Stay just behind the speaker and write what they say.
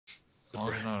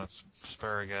long as you're not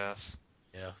asparagus.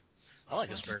 Yeah. I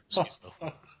like asparagus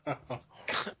though.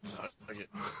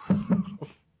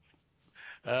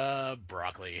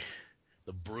 Broccoli.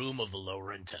 The broom of the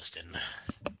lower intestine.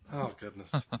 Oh,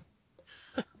 goodness.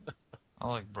 I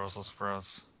like Brussels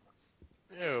sprouts.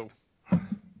 Ew.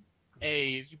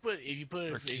 Hey, if you put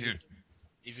Cute.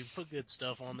 if you put good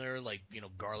stuff on there, like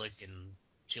garlic and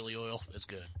chili oil, it's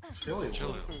good. Chili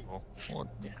oil. What?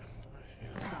 Yeah.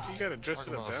 You gotta dress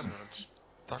it up that Talk much.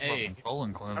 Talk Hey. about some colon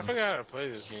I cleansing. forgot how to play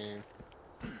this game.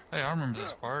 Hey, I remember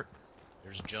this part.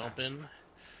 There's jumping.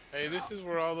 Hey, this is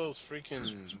where all those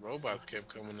freaking robots kept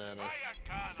coming at us.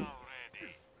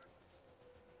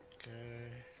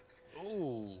 Okay.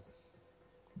 Ooh.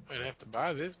 Might have to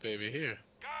buy this baby here.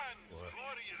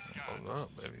 Hold up,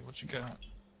 baby. What you got?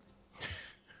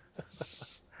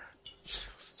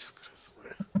 So stupid, I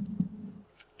swear.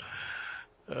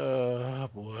 Oh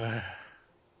boy.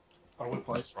 Are we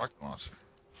playing? Rocket launcher.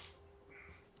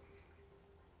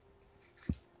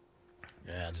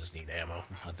 Yeah, I just need ammo.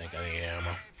 I think I need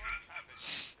ammo.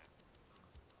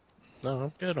 No,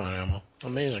 I'm good on ammo.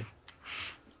 Amazing.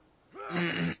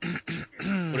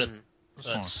 This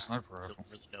one's sniper rifle.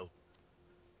 Really dope.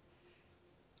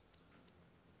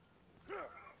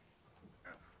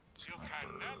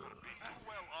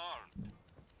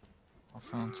 I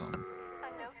found something.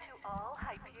 A note to all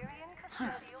Hyperion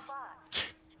custodial bots.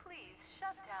 Please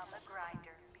shut down the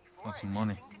grinder before Want some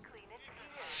money. attempting to clean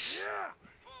its gear.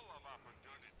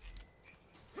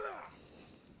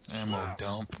 Ammo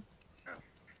dump.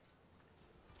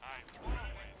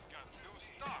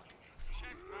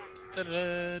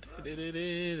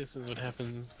 This is what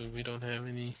happens when we don't have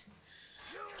any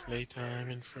playtime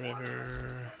in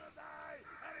forever.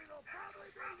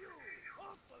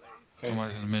 Okay,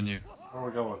 Somebody's in the menu. where are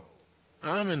we going?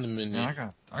 I'm in the menu.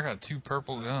 Man, I got 2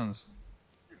 purple guns.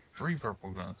 3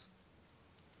 purple guns.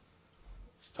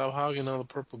 Stop hogging all the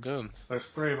purple guns. There's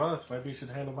 3 of us. Maybe you should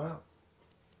hand them out.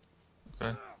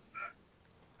 Okay.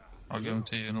 I'll give them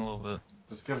to you in a little bit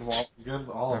Just give them all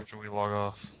of them. after we log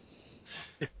off.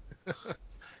 Where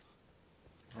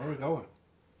are we going?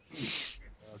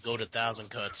 Go to 1,000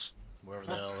 Cuts, wherever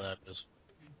the hell that is.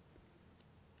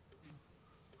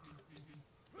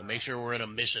 And make sure we're in a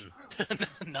mission,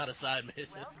 not a side mission.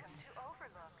 Welcome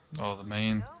to Overlook. Oh, the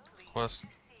main So pleased quest. to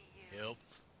see you. Yep.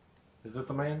 Is it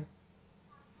the man?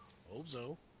 Hope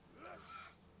so.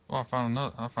 Well,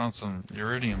 I found some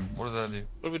iridium. What does that do?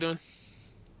 What are we doing?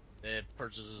 It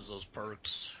purchases those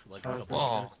perks like Oh, a it's couple.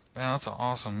 Oh, man, that's an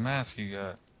awesome mask you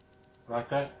got. Like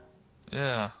that?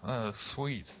 Yeah, that is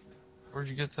sweet. Where'd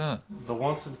you get that? The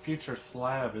once and future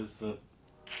slab is the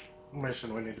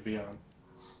mission we need to be on.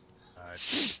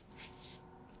 Alright.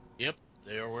 Yep,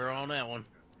 we're on that one.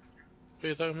 What are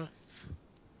you talking about?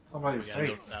 How about We your gotta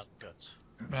go to face? 1,000 Cuts.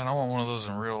 Man, I want one of those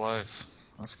in real life.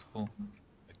 That's cool.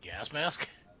 A gas mask?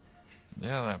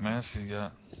 Yeah, that mask you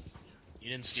got. You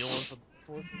didn't steal one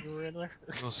before you were in there?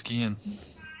 Go skiing.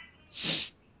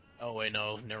 Oh wait,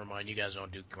 no, never mind. You guys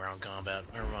don't do ground combat.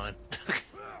 Never mind. Let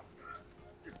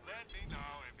me know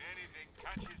if anything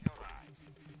catches your eye.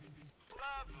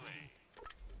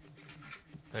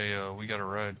 Lovely. Hey, we got a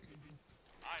ride.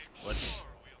 I'm What? sure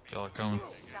we'll Y'all are coming. The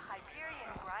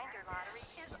Hyperion grinder lottery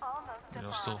is almost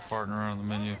Y'all still upon us. farting around in the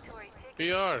menu. Mandatory tickets.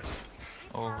 We are.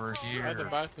 Over I had to here.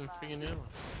 buy some freaking ammo.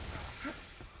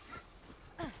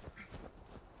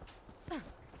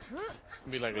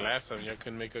 Be like last time, y'all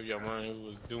couldn't make up your mind who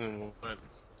was doing what.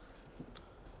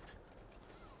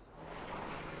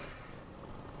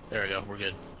 There we go. We're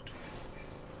good.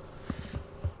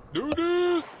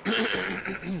 Doo-doo!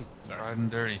 Riding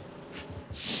dirty.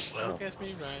 Well, Catch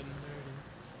me riding dirty.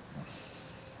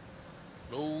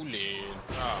 Rolling.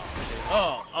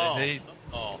 oh, They-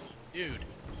 oh, dude.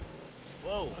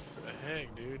 Whoa. What the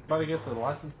heck, dude? Everybody get the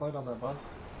license plate on that bus?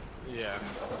 Yeah.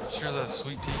 Sure that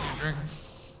sweet tea you're drinking?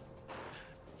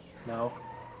 No.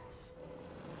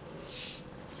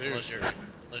 Seriously.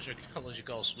 Unless you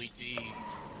call sweet tea.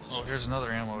 Oh, here's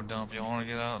another ammo dump. Y'all want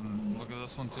to get out and look at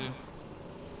this one too?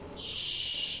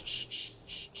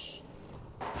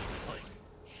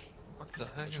 What the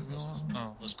heck is going on?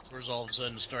 Oh, Those Coors all of a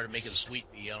sudden started making sweet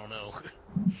tea. I don't know.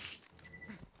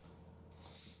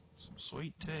 some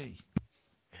sweet tea.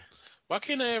 Why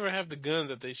can't I ever have the guns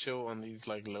that they show on these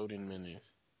like loading menus?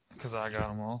 Cause I got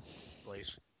them all.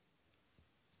 Place.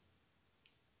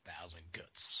 1,000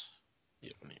 Cuts.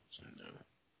 You don't even know.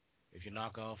 If you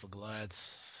knock off a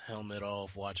Goliath's helmet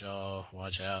off, watch out.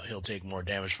 He'll take more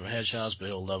damage from headshots, but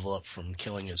he'll level up from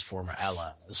killing his former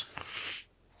allies.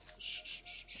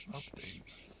 Update.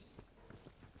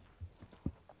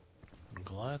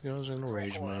 Goliath goes into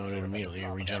rage mode and immediately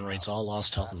regenerates all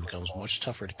lost health and becomes much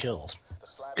tougher to kill.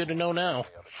 Good to know now.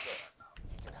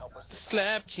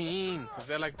 Slab King. Is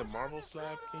that like the Marvel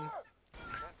Slab King?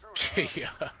 Yeah,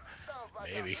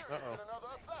 maybe. Uh-oh.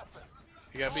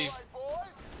 You got beef.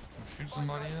 Shoot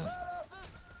somebody yet?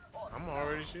 I'm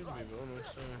already shooting people. I'm not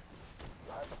saying.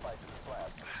 That's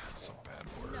a bad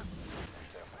word.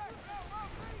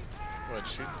 What,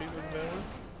 shoot people is better?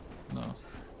 No.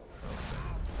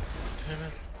 Damn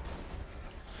it.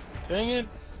 Dang it.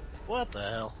 What the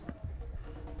hell?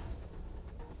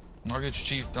 I'll get you,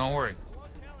 Chief. Don't worry.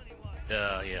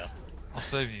 Yeah. I'll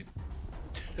save you.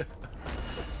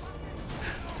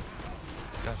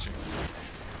 Got you.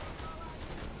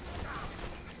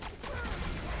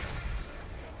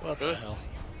 What the hell?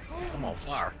 I'm on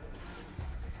fire.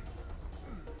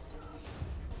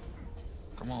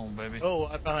 Come on, baby. Oh,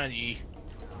 I'm behind you.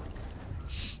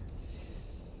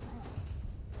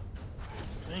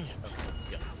 Dang it. This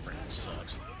guy freaking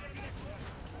sucks.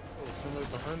 Oh, somebody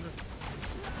behind her?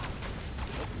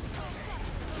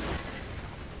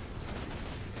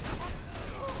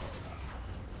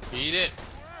 Eat it!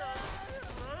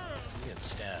 I'm getting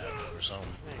stabbed or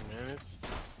something. Hey man, it's...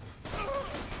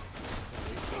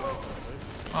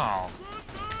 Oh.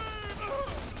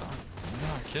 You're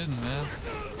not kidding, man.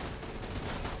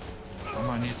 I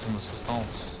might need some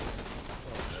assistance.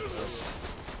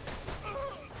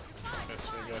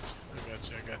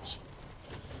 I got you.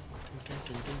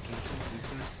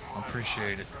 I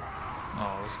appreciate it.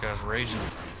 Oh, this guy's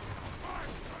raging.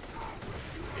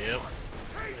 Yep.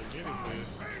 Get it, dude.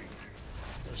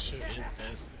 Oh shit.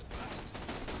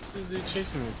 What's this dude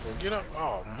chasing me for? Get up.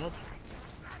 Oh, mother.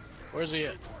 Where's he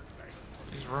at?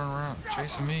 He's running around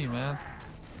chasing me, man.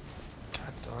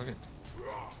 God dog it.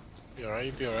 You alright?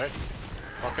 You be alright?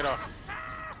 Walk it off.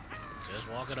 Just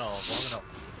walk it off. Walk it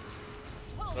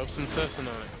off. Rub some tussin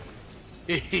on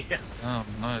it. Yeah. Oh,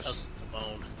 nice. That's the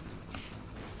bone.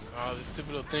 Oh, this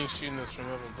stupid little thing shooting us from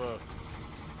up above.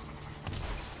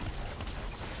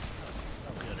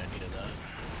 Oh, good. I needed that.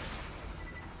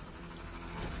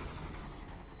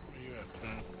 Where you at,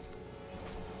 Pum?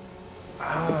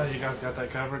 Ah, you guys got that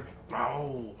covered?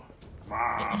 No.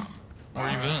 Where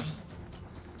you been?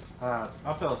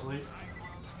 I fell asleep.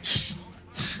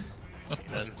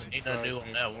 Ain't no new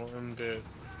on that one. One bit.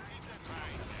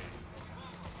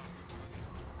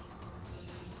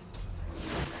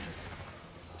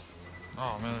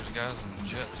 Oh man, there's guys in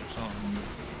jets or something.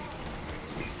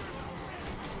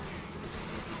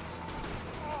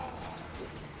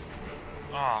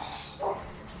 Oh.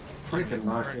 Freaking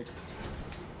rockets.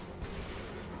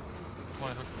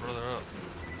 Might hook further up.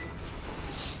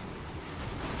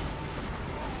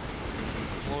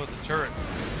 Blow at the turret.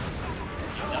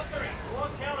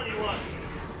 Won't tell anyone.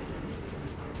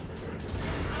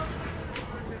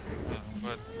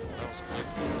 But that was quick.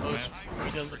 Oh, Man.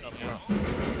 he does look up. Yeah.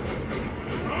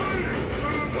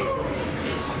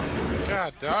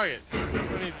 God dog it. I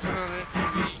need to turn on that TV.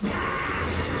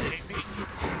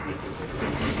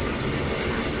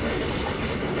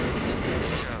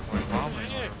 Yeah, like bombing.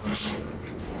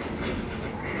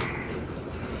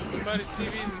 Somebody's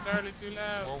TV is entirely too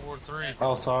loud. World War III.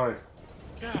 Oh, sorry.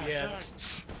 God Yeah. dog.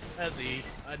 That's he.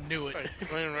 I knew it. Like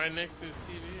playing right next to his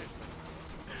TV or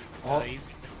something. Oh, he's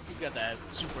got that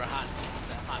super hot,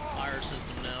 fire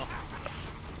system now.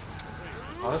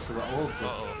 Oh, this is the old system.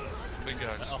 Uh-oh. Big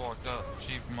guy just walked up.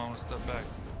 Chief, I'm gonna step back.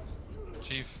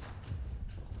 Chief.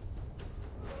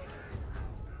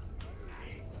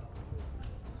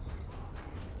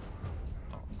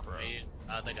 Oh, crap.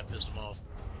 I think I pissed him off.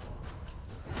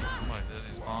 Somebody did.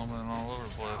 He's bombing all over the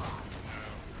place.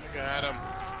 I got him.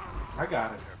 I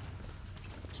got it.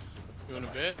 You want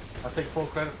to bet? I take full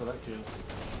credit for that kill.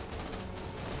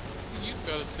 You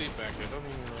fell asleep back there. Don't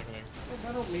even like that.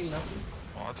 I don't mean nothing.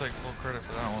 Well, I'll take full credit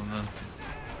for that one then.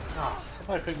 Ah,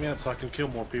 somebody pick me up so I can kill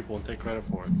more people and take credit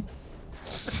for it.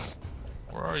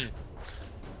 Where are you?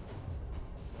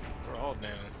 We're all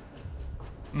down.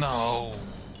 No.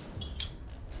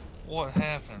 What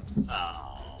happened?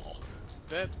 Oh.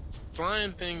 That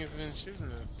flying thing has been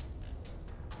shooting us.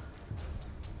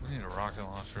 We need a rocket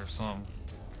launcher or something.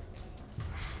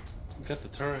 Got the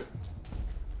turret.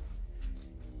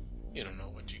 You don't know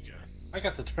what you got. I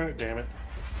got the turret, damn it.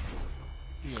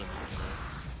 You don't know.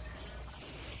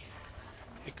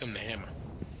 Here come the hammer.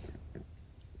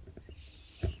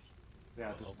 Yeah,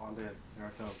 I just spawned in. There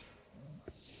it comes.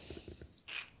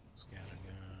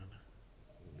 Scattergun.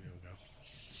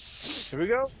 Here we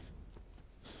go.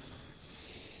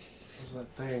 Where's that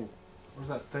thing? Where's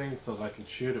that thing so that I can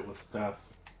shoot it with stuff?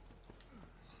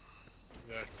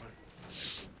 Exactly.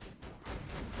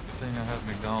 thing I had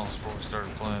McDonald's before we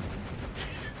started playing.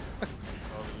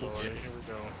 Oh lord, Yeah. here we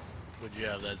go. Would you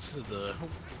have that's the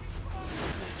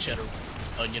cheddar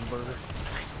onion burger?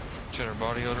 Cheddar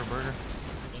body odor burger?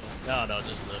 No,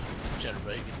 just the cheddar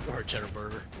bacon or cheddar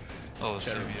burger. Oh, the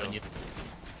Cheddar CBO. onion.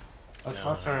 That's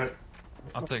No. my turret.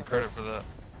 I'll take credit for that.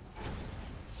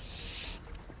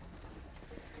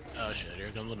 Oh shit,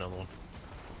 here comes another one.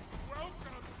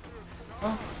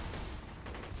 Oh,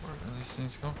 Where do these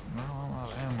things come from? No, I'm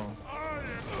out of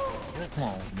ammo. Come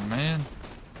on, man.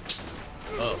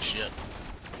 Oh shit.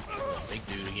 Big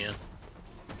dude again.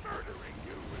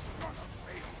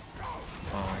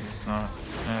 Oh, he's not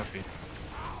happy.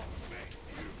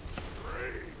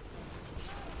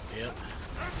 Yep.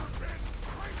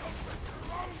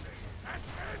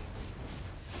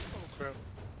 Oh crap.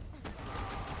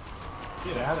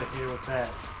 get out of here with that.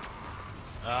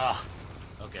 Ah.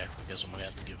 Okay, guess I'm gonna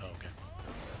have to give up. Okay.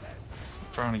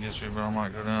 I'm trying to get you, but I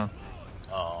might go down.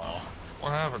 Oh.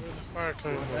 What happened? Where's the fire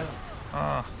coming from?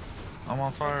 Ah, I'm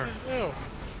on fire. What the hell?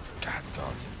 God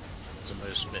dog.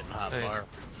 Somebody's spitting hot Hey. fire.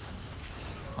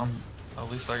 At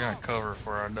least I got cover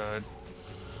before I died.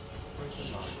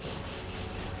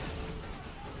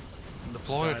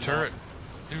 Deploy a Right turret.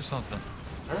 Do something.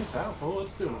 Turns out, fool,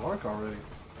 it's doing work already.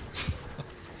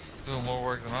 Doing more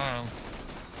work than I am.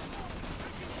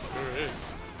 Sure is.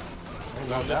 Ain't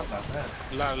no doubt about that.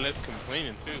 A lot less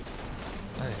complaining too.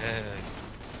 Hey.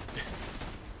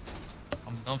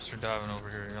 I'm dumpster diving over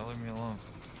here. Y'all leave me alone.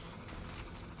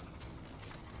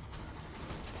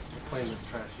 You're playing this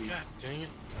trash heap. God dang it.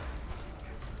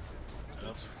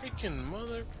 That's freaking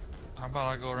mother. How about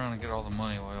I go around and get all the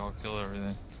money while y'all kill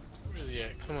everything? Where's he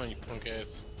at? Come on, you punk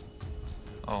ass.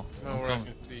 Oh, Now I'm where I coming.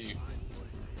 can see you.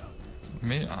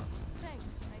 Me?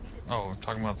 Oh, we're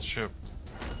talking about the ship.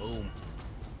 Boom.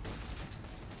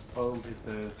 Boom, hit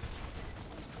this.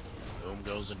 Boom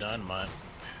goes the dynamite.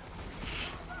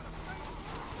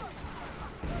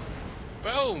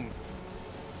 Boom! Come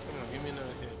on, give me another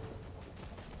hit.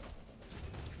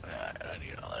 Alright, I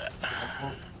need all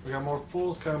that. We got more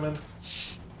fools coming.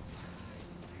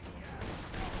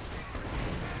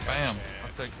 Bam!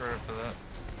 I'll take credit for that.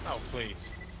 Oh,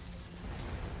 please.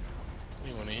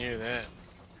 You want to hear that?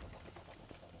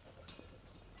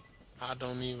 I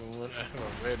don't even want. I have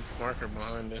a red marker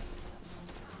behind it.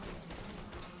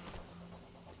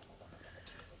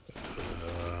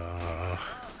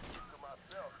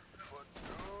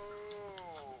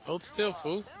 Hold still,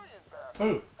 fool.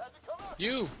 Who?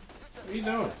 You. What are you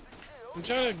doing? I'm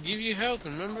trying to give you health.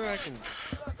 Remember, I can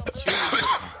shoot you.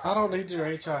 I don't need your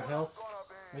HI health.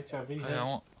 HIV Hey,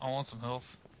 health. I want some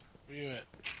health. Where you at?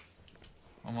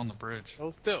 I'm on the bridge.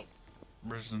 Hold still.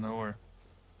 Bridge to nowhere.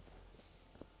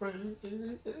 Hey,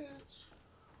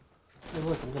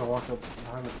 look, I'm gonna walk up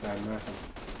behind this guy and knock him.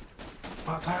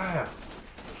 About time.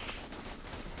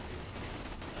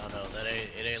 Oh no,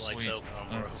 it ain't like Sweet. SOCOM,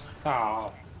 bro. Thanks.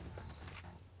 Oh,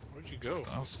 Where'd you go?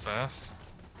 That was fast.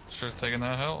 Should've taken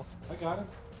that health. I got him.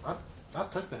 I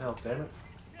took the health, damn it.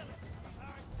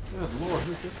 Good lord,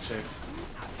 who's this chick?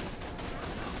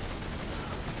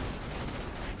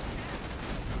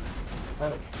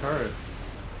 That turret.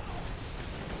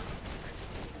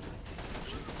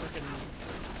 Freaking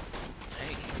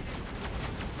tank.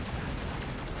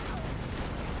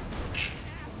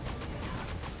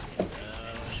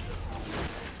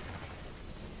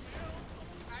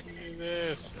 Look at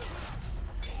this.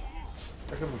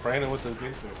 There comes Brandon with the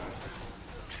game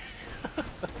suit.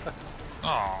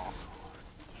 Oh,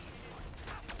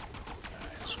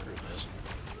 Screw this.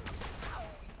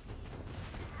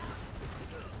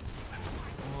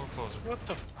 a little closer. What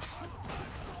the?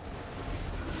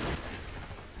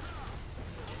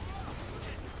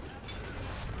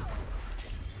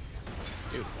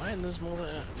 Dude, why in this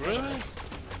mother? Really?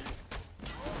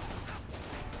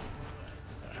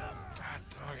 God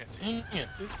dog it. Dang it,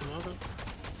 this mother.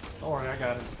 Don't worry, I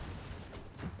got him.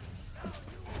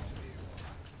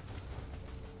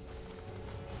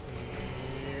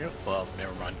 Yep. Well,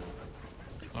 never mind.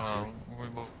 We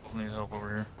both need help over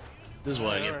here. This is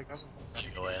what I Alright, get.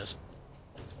 EWS.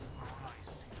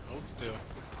 Hold still.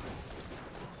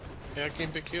 Yeah, I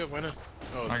can't pick you up. Why not?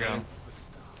 Oh, I got damn. him.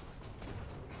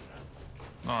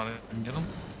 Oh, I didn't get him?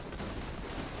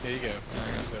 There you go. I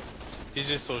got him. He's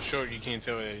just so short you can't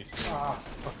tell that he's. Ah.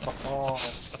 Oh.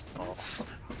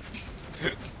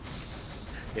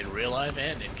 In real life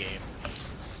and in game.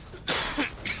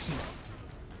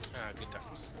 Ah, good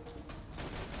times.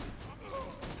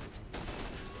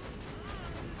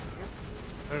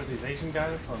 There was these Asian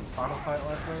guys on Final Fight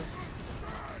last night.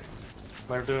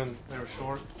 They were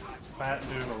short, fat, and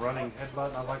doing a running headbutt.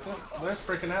 And I was like, look, there's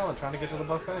freaking Alan trying to get to the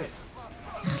buffet.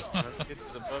 Get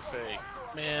to the buffet.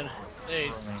 Man, they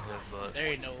Running headbutt.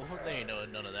 ain't no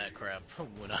none of that crap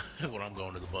when I'm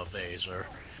going to the buffet, sir.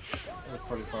 That's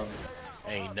pretty funny.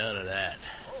 Ain't none of that.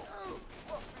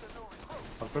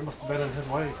 Something must have been in his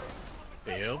way.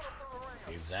 Yep.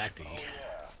 Exactly.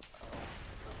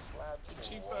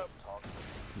 Chief up.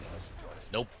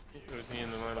 Nope. Was he in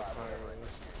the line of fire?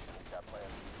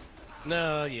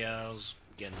 No, yeah, I was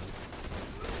getting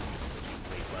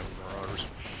made by the Marauders.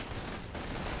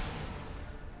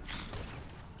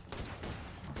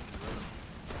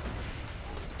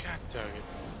 God dang it.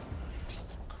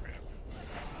 Piece of crap.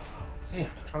 Damn,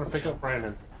 trying to pick up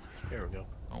Brandon. Here we go.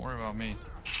 Don't worry about me.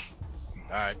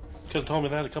 Alright, Could have told me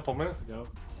that a couple minutes ago.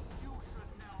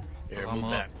 here, I'm move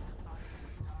up. back.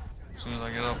 As soon as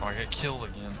I get up, I get killed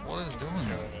again. What is doing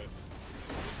that?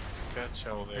 Got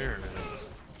y'all Here there. it is.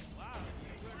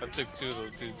 I took 2 of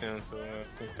those dudes down, so I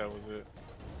think that was it.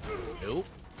 Nope.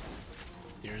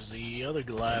 There's the other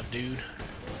Goliath dude.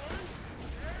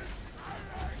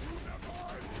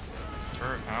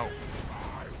 Turret out.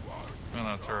 Man,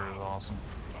 that turret is awesome.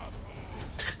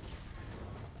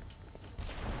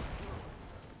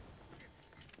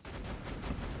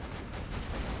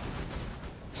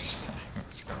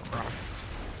 It's got rockets.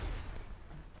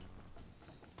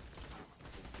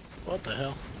 What the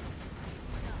hell?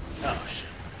 Oh shit.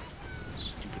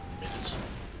 Stupid midgets.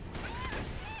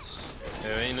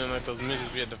 Yeah, ain't nothing like those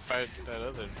midgets we had to fight that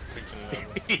other freaking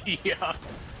level. Yeah.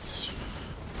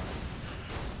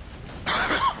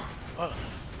 Oh,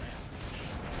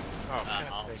 Oh, god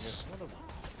dang I'll it. son of a... Did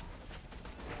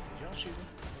y'all shoot me?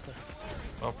 What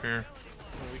the... Up here.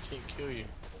 Oh, we can't kill you.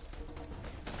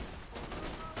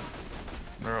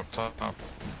 They're up top.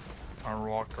 I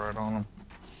walked right on them.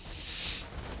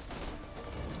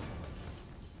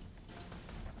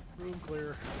 Room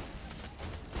clear.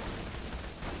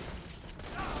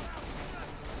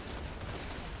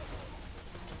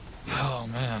 Oh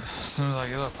man, as soon as I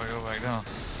get up, I go back down.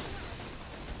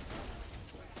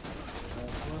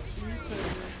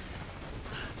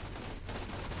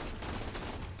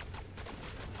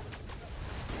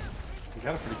 You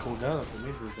got a pretty cool gun for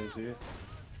me these days, do you?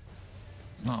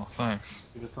 No, thanks.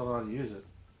 You just don't know how to use it.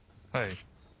 Hey,